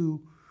 They're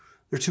too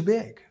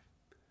big.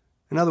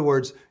 In other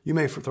words, you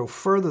may throw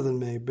further than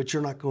me, but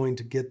you're not going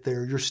to get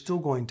there. You're still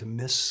going to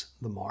miss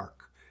the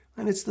mark.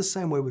 And it's the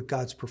same way with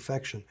God's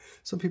perfection.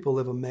 Some people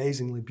live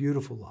amazingly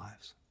beautiful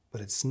lives, but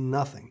it's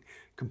nothing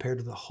compared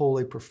to the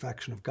holy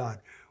perfection of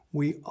God.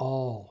 We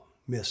all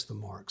miss the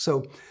mark.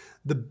 So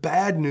the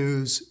bad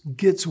news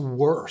gets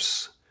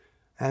worse.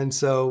 And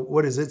so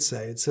what does it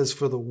say? It says,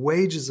 for the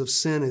wages of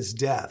sin is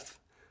death,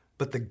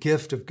 but the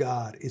gift of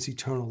God is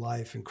eternal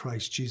life in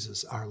Christ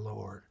Jesus our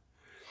Lord.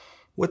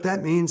 What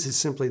that means is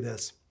simply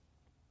this.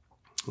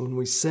 When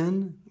we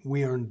sin,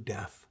 we earn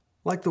death.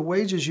 Like the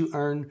wages you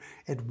earn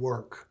at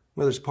work,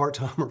 whether it's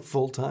part-time or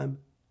full-time.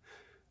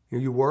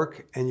 You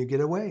work and you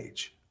get a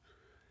wage.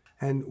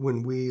 And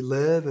when we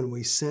live and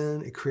we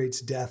sin, it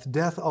creates death.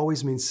 Death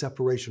always means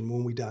separation.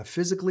 When we die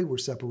physically, we're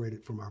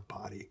separated from our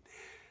body.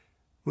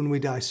 When we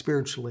die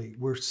spiritually,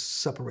 we're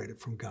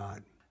separated from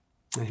God.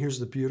 And here's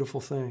the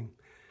beautiful thing.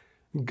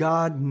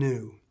 God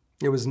knew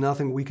there was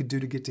nothing we could do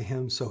to get to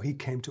him, so he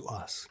came to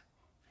us.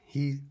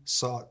 He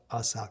sought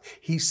us out.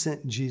 He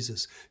sent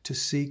Jesus to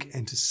seek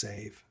and to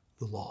save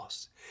the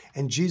lost.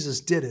 And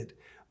Jesus did it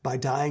by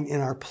dying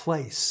in our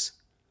place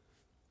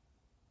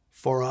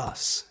for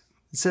us.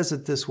 It says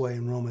it this way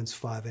in Romans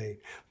 5:8.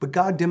 But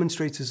God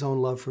demonstrates his own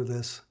love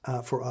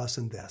for us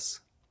in this.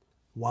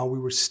 While we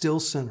were still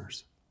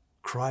sinners,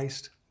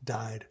 Christ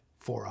died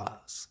for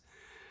us.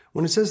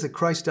 When it says that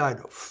Christ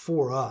died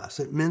for us,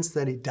 it means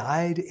that he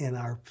died in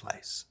our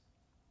place.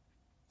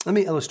 Let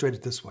me illustrate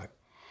it this way.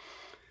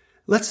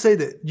 Let's say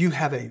that you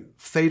have a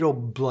fatal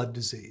blood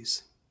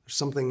disease. There's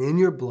something in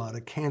your blood,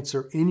 a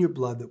cancer in your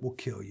blood that will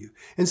kill you.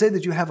 And say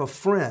that you have a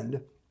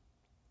friend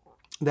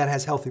that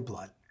has healthy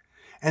blood.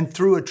 And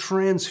through a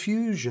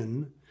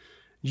transfusion,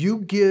 you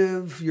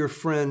give your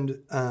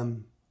friend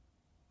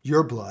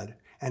your blood,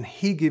 and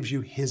he gives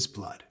you his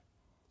blood.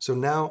 So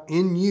now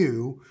in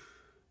you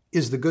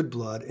is the good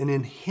blood, and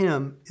in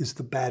him is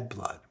the bad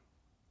blood.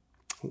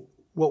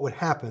 What would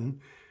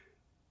happen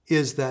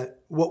is that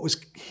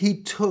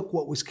he took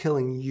what was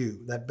killing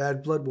you. That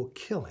bad blood will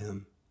kill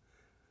him.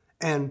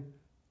 And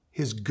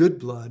his good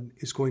blood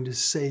is going to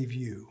save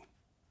you.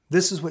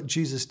 This is what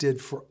Jesus did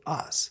for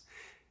us.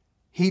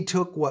 He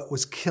took what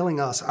was killing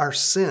us, our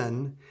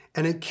sin,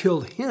 and it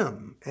killed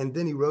him. And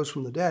then he rose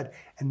from the dead.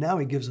 And now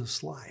he gives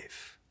us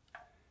life.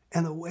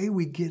 And the way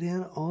we get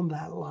in on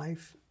that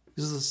life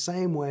is the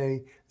same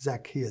way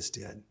Zacchaeus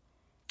did.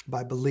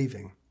 By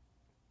believing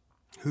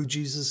who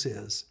Jesus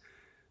is,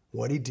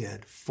 what he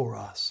did for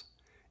us.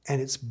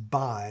 And it's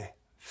by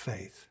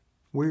faith.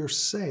 We are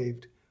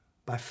saved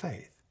by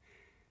faith.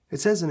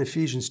 It says in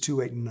Ephesians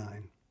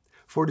 2:8-9,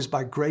 for it is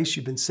by grace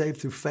you've been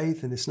saved through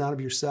faith, and it's not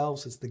of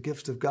yourselves, it's the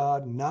gift of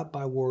God, not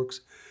by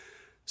works,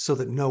 so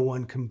that no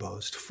one can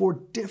boast. 4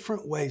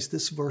 different ways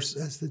this verse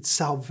says that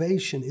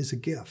salvation is a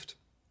gift.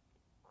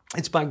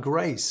 It's by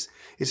grace.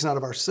 It's not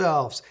of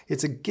ourselves.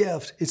 It's a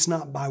gift. It's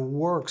not by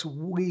works.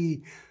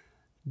 We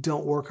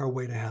don't work our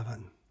way to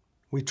heaven.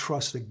 We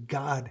trust that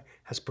God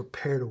has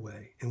prepared a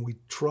way, and we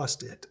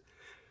trust it.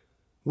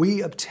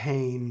 We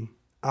obtain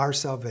our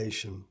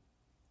salvation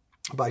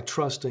by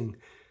trusting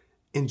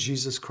in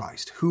Jesus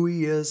Christ, who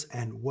he is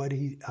and what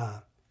he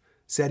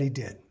said he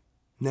did,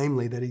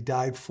 namely that he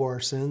died for our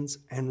sins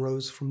and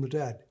rose from the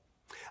dead.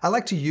 I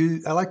like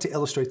to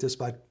illustrate this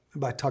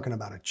by talking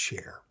about a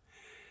chair.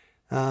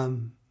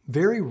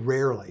 Very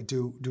rarely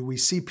do we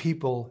see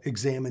people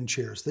examine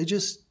chairs. They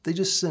just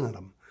sit in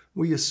them.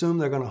 We assume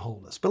they're going to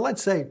hold us. But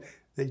let's say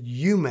that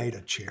you made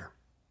a chair.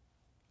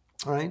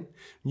 All right?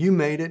 You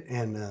made it,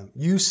 and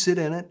you sit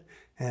in it,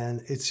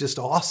 and it's just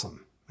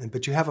awesome.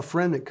 But you have a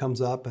friend that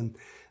comes up and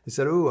they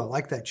said, "Oh, I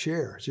like that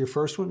chair. Is it your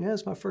first one?" "Yeah,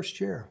 it's my first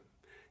chair."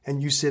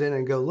 And you sit in it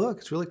and go, "Look,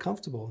 it's really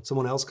comfortable." And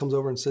someone else comes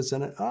over and sits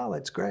in it. "Oh,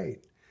 that's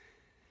great."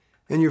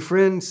 And your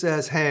friend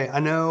says, "Hey, I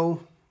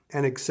know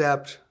and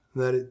accept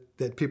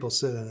that people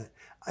sit in it.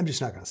 I'm just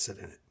not going to sit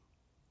in it."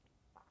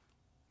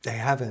 They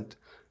haven't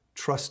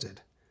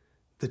trusted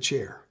the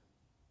chair.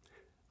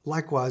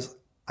 Likewise,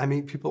 I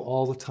meet people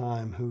all the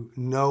time who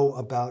know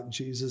about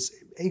Jesus,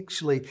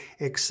 actually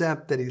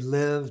accept that he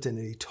lived and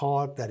that he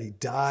taught, that he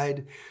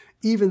died,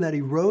 even that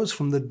he rose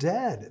from the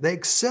dead. They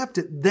accept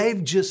it.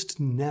 They've just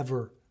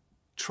never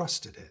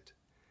trusted it.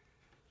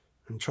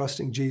 And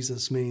trusting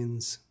Jesus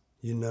means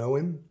you know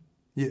him,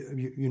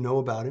 you know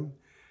about him,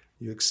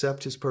 you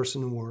accept his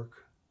person and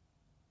work,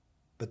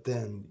 but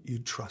then you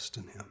trust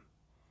in him.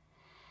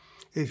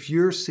 If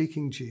you're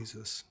seeking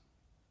Jesus,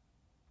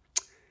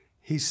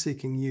 he's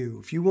seeking you.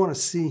 If you want to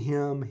see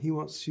him, he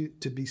wants you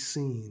to be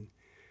seen.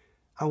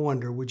 I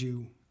wonder, would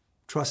you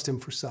trust him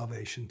for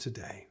salvation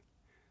today?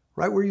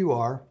 Right where you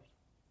are,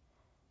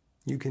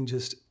 you can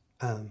just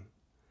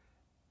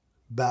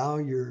bow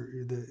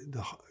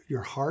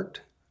your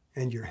heart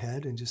and your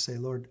head and just say,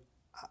 Lord,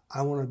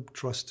 I want to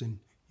trust in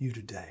you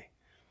today.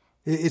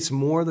 It's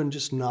more than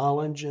just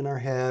knowledge in our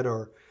head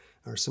or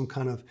some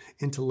kind of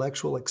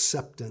intellectual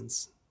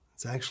acceptance.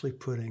 It's actually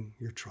putting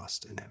your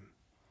trust in him.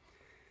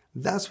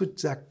 That's what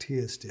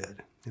Zacchaeus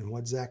did. And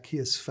what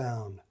Zacchaeus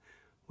found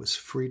was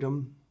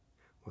freedom,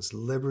 was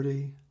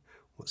liberty,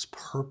 was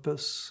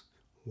purpose,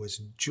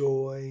 was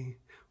joy,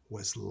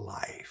 was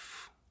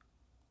life.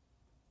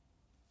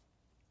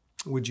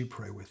 Would you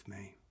pray with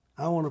me?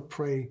 I want to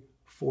pray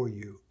for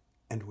you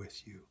and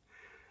with you.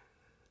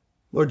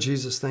 Lord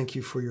Jesus, thank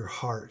you for your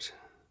heart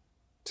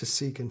to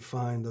seek and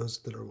find those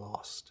that are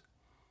lost.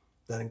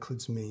 That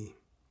includes me.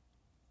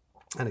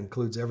 That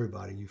includes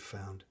everybody you've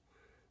found.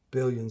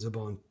 Billions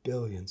upon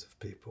billions of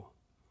people.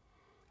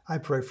 I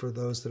pray for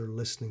those that are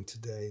listening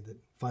today that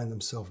find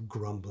themselves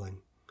grumbling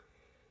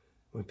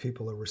when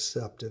people are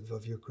receptive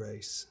of your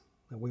grace,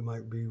 that we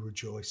might be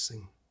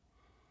rejoicing.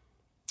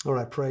 Lord,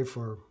 I pray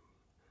for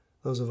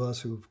those of us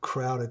who've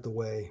crowded the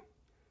way.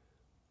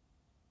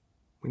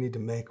 We need to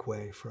make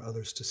way for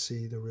others to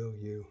see the real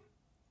you.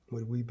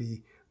 Would we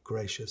be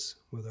gracious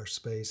with our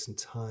space and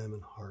time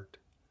and heart?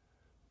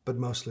 But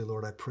mostly,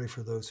 Lord, I pray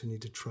for those who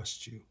need to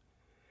trust you.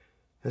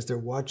 As they're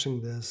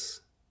watching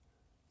this,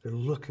 they're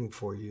looking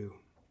for you,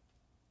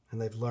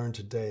 and they've learned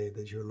today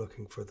that you're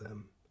looking for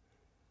them.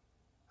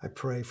 I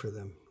pray for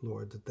them,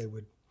 Lord, that they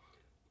would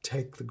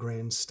take the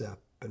grand step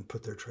and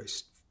put their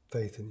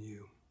faith in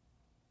you.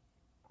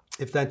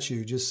 If that's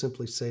you, just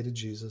simply say to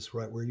Jesus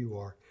right where you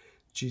are,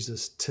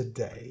 Jesus,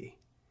 today,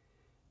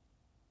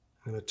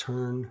 I'm going to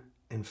turn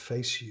and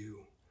face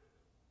you.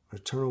 I'm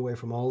going to turn away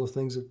from all the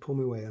things that pull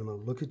me away, and I'm going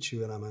to look at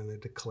you and I'm going to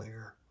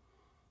declare,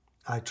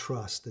 I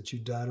trust that you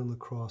died on the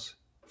cross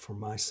for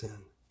my sin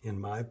in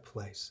my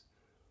place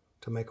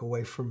to make a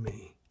way for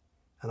me.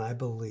 And I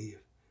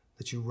believe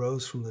that you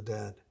rose from the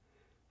dead,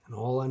 and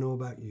all I know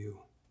about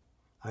you,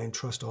 I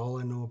entrust all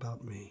I know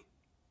about me.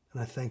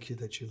 And I thank you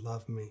that you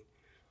love me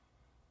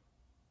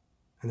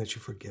and that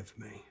you forgive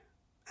me.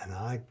 And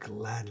I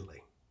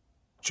gladly,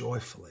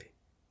 joyfully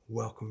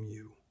welcome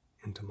you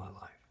into my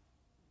life.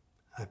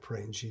 I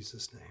pray in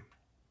Jesus' name.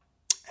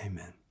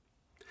 Amen.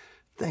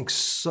 Thanks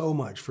so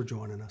much for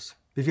joining us.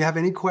 If you have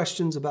any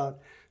questions about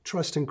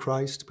trusting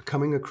Christ,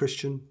 becoming a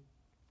Christian,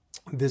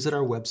 visit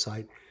our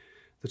website,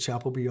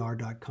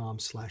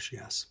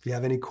 thechapelbr.com/yes. If you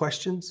have any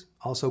questions,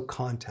 also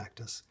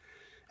contact us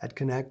at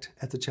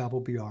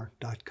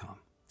connect@thechapelbr.com.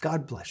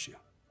 God bless you.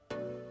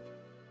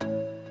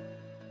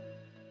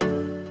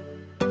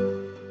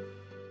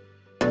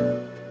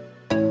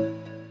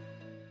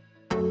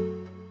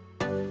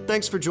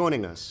 Thanks for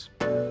joining us.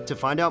 To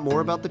find out more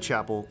about the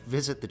chapel,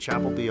 visit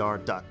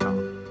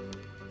thechapelbr.com.